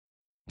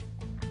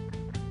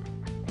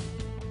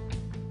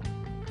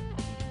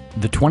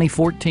the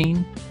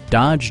 2014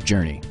 Dodge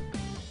Journey.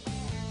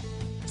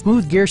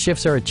 Smooth gear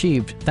shifts are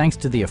achieved thanks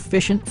to the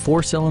efficient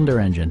 4-cylinder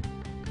engine,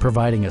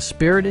 providing a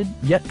spirited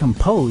yet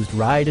composed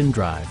ride and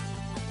drive.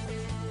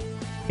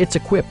 It's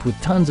equipped with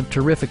tons of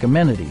terrific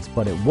amenities,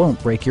 but it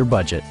won't break your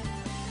budget,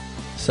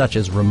 such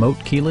as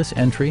remote keyless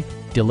entry,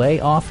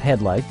 delay-off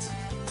headlights,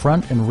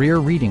 front and rear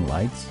reading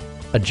lights,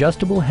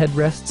 adjustable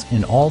headrests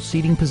in all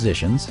seating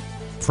positions,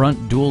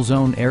 front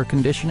dual-zone air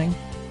conditioning,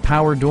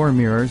 power door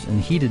mirrors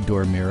and heated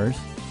door mirrors,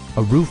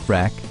 a roof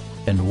rack,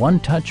 and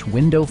one-touch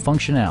window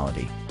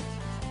functionality.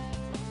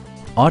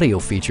 Audio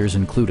features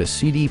include a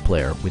CD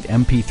player with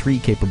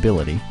MP3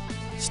 capability,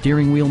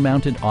 steering wheel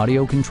mounted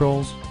audio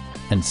controls,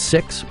 and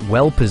 6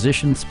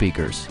 well-positioned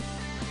speakers.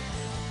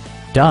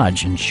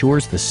 Dodge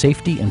ensures the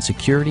safety and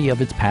security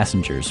of its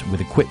passengers with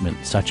equipment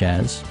such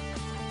as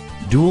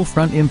dual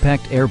front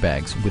impact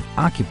airbags with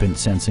occupant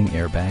sensing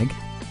airbag,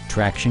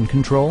 traction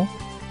control,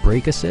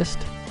 brake assist,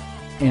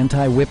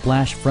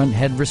 anti-whiplash front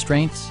head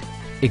restraints,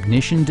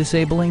 ignition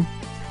disabling,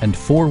 and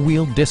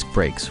 4-wheel disc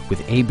brakes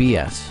with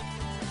ABS.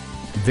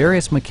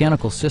 Various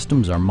mechanical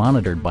systems are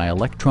monitored by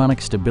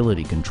electronic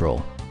stability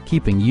control,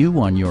 keeping you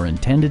on your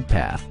intended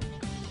path.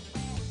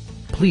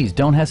 Please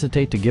don't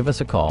hesitate to give us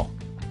a call.